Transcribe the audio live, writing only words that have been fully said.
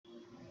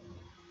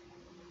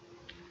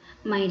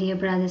My dear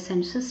brothers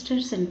and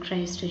sisters in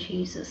Christ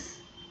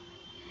Jesus,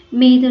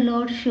 may the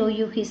Lord show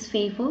you his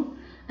favor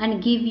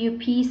and give you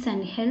peace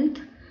and health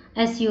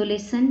as you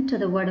listen to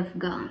the word of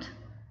God.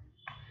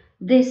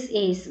 This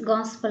is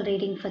Gospel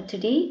reading for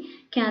today,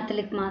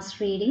 Catholic Mass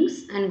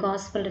readings and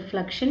Gospel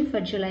reflection for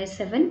July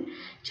 7,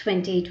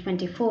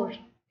 2024,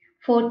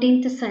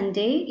 14th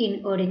Sunday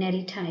in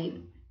Ordinary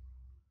Time.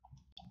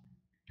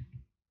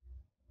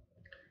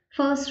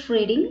 First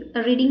reading,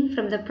 a reading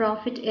from the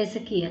prophet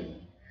Ezekiel,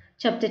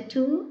 chapter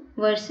 2,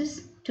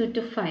 verses 2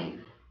 to 5.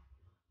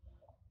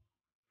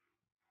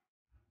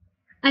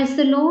 As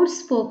the Lord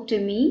spoke to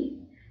me,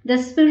 the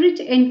Spirit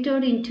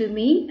entered into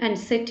me and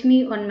set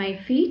me on my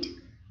feet,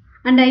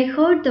 and I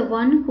heard the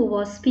one who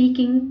was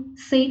speaking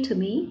say to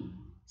me,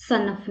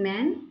 Son of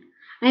man,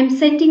 I am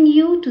sending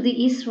you to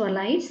the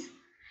Israelites,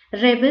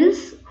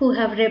 rebels who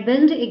have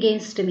rebelled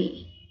against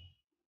me.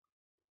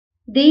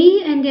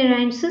 They and their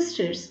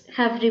ancestors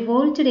have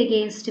revolted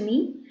against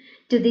me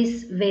to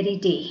this very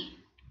day.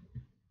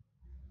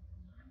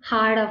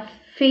 Hard of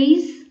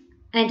face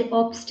and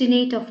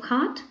obstinate of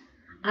heart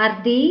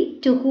are they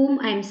to whom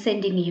I am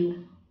sending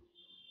you.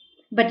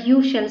 But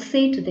you shall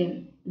say to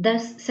them,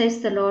 Thus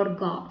says the Lord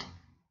God.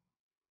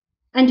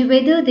 And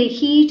whether they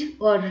heed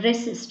or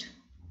resist,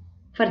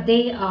 for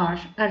they are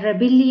a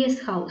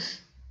rebellious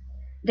house,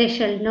 they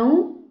shall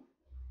know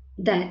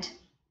that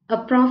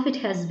a prophet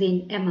has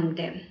been among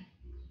them.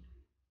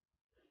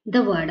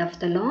 The word of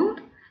the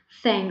Lord.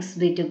 Thanks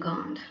be to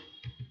God.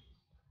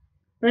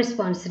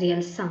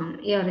 Responsorial Psalm.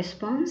 Your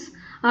response.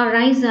 Our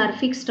eyes are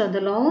fixed on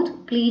the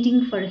Lord,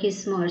 pleading for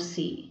his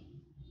mercy.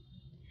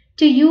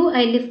 To you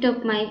I lift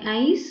up my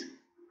eyes,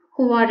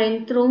 who are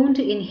enthroned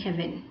in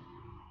heaven,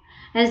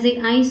 as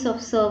the eyes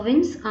of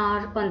servants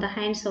are on the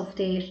hands of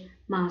their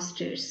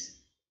masters.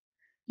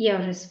 Your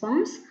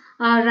response.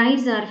 Our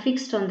eyes are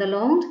fixed on the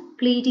Lord,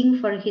 pleading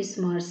for his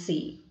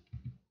mercy.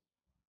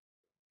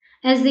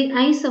 As the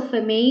eyes of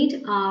a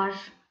maid are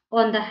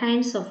on the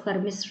hands of her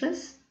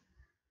mistress,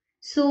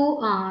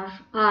 so are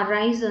our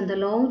eyes on the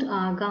Lord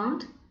our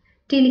God,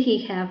 till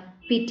he have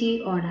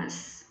pity on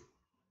us.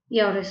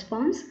 Your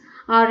response.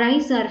 Our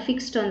eyes are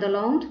fixed on the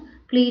Lord,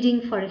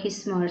 pleading for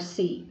his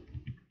mercy.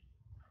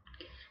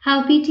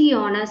 Have pity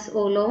on us,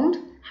 O Lord,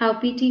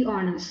 have pity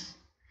on us,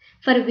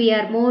 for we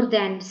are more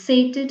than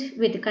sated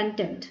with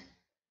contempt.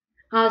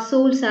 Our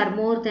souls are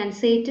more than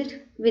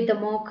sated with the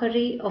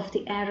mockery of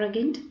the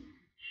arrogant,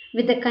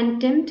 with the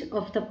contempt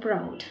of the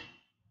proud.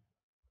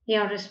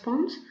 Your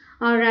response.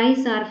 Our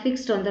eyes are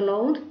fixed on the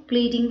Lord,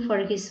 pleading for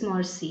his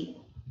mercy.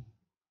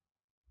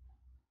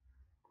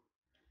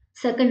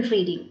 Second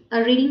reading,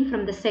 a reading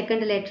from the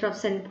second letter of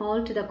St.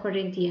 Paul to the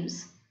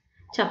Corinthians,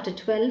 chapter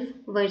 12,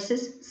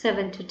 verses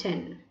 7 to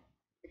 10.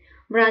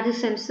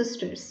 Brothers and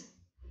sisters,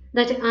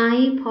 that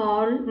I,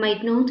 Paul,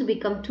 might not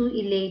become too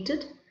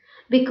elated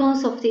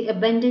because of the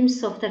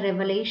abundance of the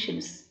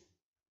revelations,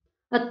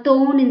 a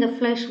thorn in the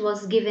flesh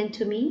was given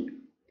to me,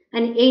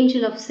 an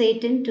angel of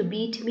Satan to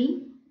beat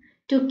me,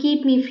 to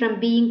keep me from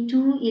being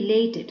too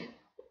elated.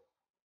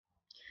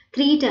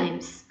 3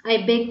 times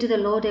I begged the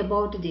Lord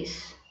about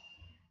this,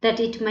 that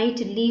it might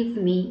leave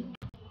me.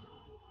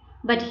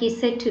 But he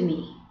said to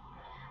me,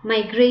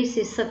 My grace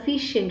is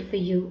sufficient for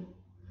you,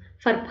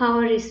 for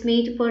power is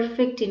made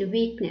perfect in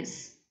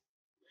weakness.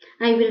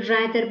 I will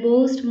rather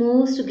boast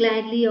most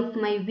gladly of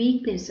my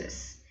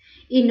weaknesses,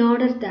 in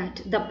order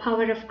that the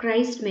power of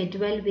Christ may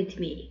dwell with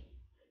me.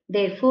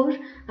 Therefore,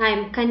 I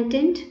am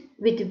content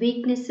with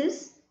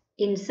weaknesses,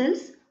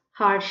 insults,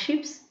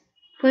 hardships,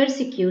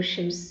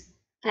 persecutions,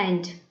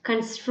 and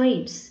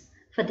constraints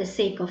for the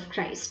sake of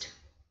Christ.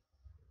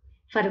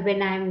 For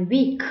when I am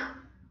weak,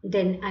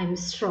 then I am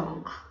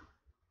strong.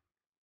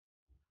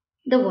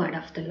 The word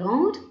of the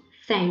Lord.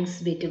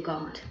 Thanks be to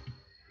God.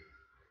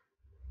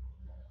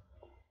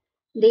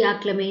 The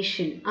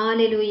Acclamation.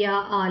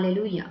 Alleluia,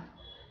 Alleluia.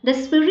 The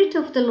Spirit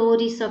of the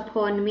Lord is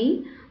upon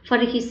me, for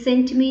he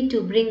sent me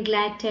to bring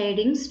glad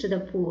tidings to the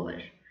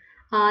poor.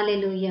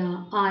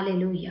 Alleluia,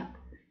 Alleluia.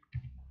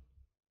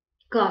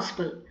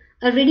 Gospel.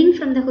 A reading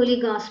from the Holy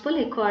Gospel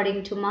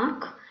according to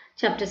Mark,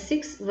 chapter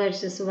 6,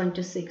 verses 1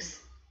 to 6.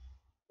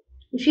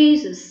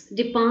 Jesus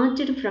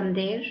departed from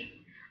there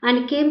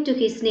and came to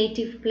his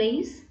native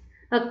place,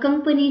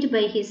 accompanied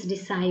by his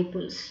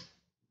disciples.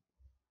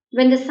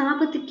 When the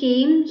Sabbath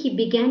came, he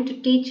began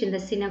to teach in the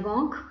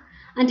synagogue,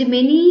 and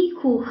many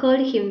who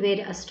heard him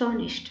were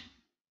astonished.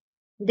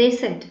 They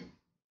said,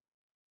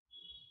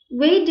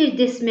 Where did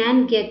this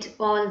man get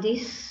all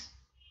this?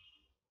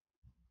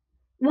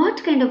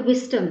 What kind of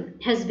wisdom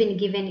has been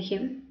given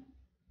him?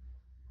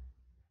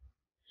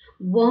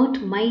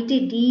 What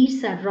mighty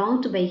deeds are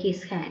wrought by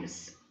his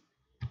hands?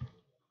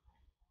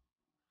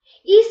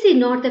 Is he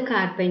not the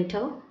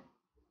carpenter,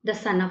 the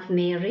son of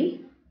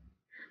Mary,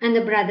 and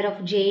the brother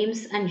of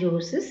James and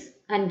Joseph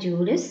and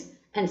Judas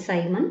and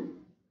Simon?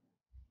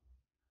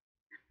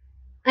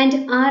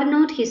 And are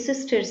not his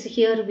sisters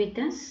here with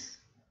us?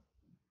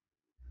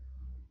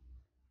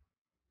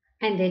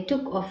 And they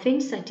took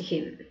offense at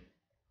him.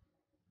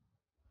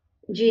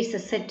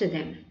 Jesus said to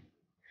them,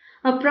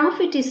 A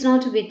prophet is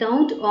not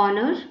without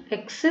honor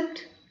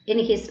except in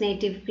his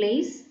native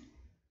place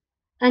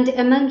and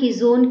among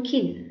his own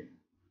kin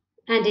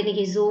and in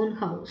his own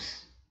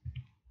house.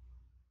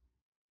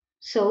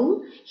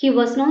 So he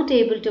was not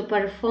able to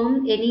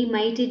perform any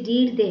mighty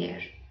deed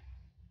there,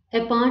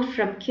 apart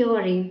from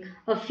curing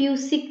a few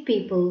sick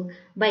people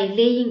by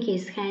laying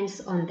his hands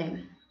on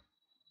them.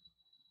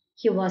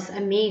 He was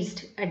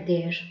amazed at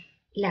their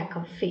lack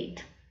of faith.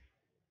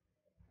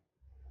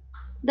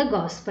 The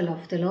Gospel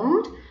of the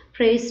Lord.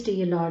 Praise to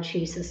you, Lord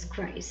Jesus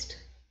Christ.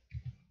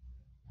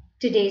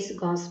 Today's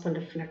Gospel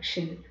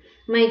reflection.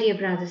 My dear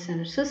brothers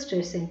and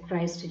sisters in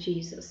Christ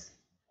Jesus.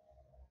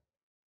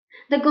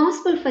 The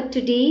Gospel for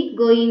today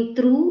going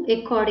through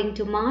according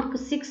to Mark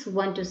 6,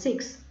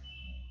 1-6.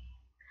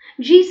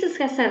 Jesus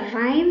has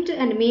arrived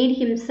and made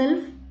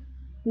himself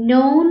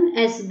known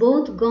as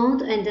both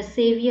God and the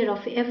Savior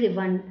of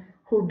everyone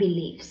who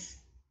believes.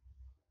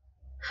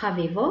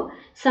 However,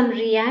 some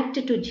react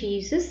to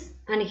Jesus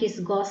and his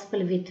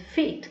gospel with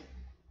faith,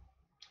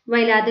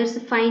 while others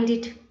find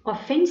it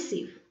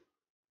offensive.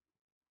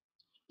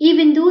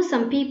 Even though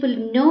some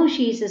people know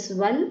Jesus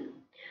well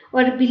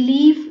or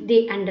believe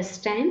they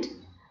understand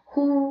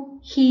who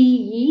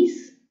he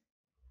is,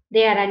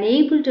 they are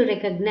unable to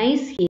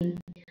recognize him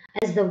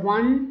as the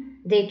one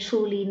they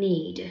truly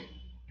need.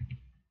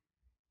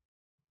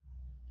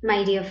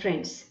 My dear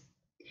friends,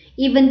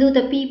 even though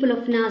the people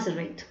of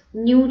Nazareth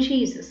knew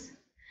Jesus,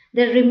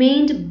 they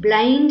remained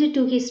blind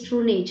to his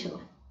true nature.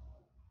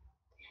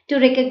 To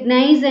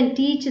recognize and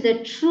teach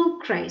the true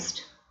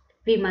Christ,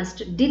 we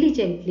must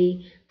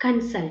diligently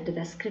consult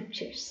the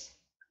scriptures.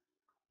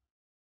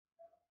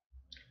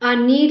 Our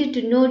need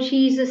to know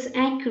Jesus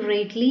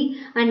accurately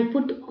and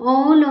put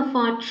all of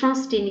our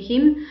trust in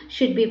him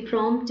should be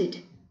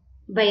prompted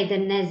by the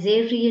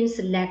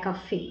Nazareans' lack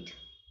of faith.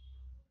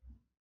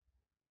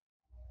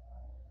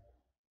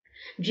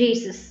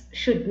 Jesus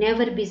should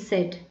never be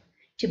said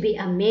to be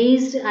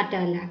amazed at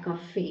our lack of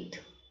faith.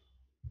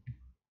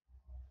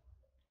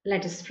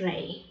 Let us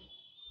pray.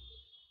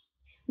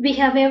 We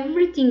have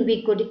everything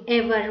we could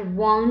ever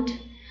want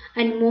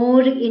and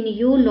more in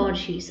you, Lord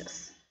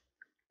Jesus.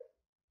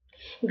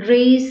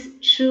 Grace,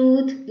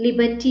 truth,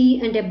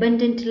 liberty, and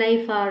abundant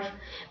life are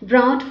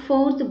brought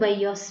forth by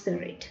your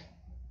Spirit.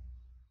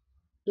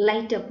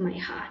 Light up my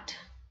heart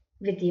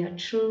with your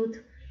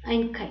truth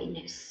and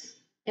kindness.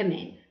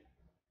 Amen.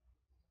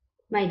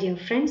 My dear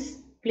friends,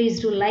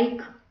 please do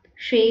like,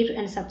 share,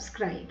 and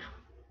subscribe.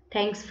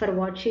 Thanks for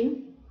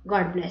watching.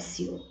 God bless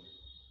you.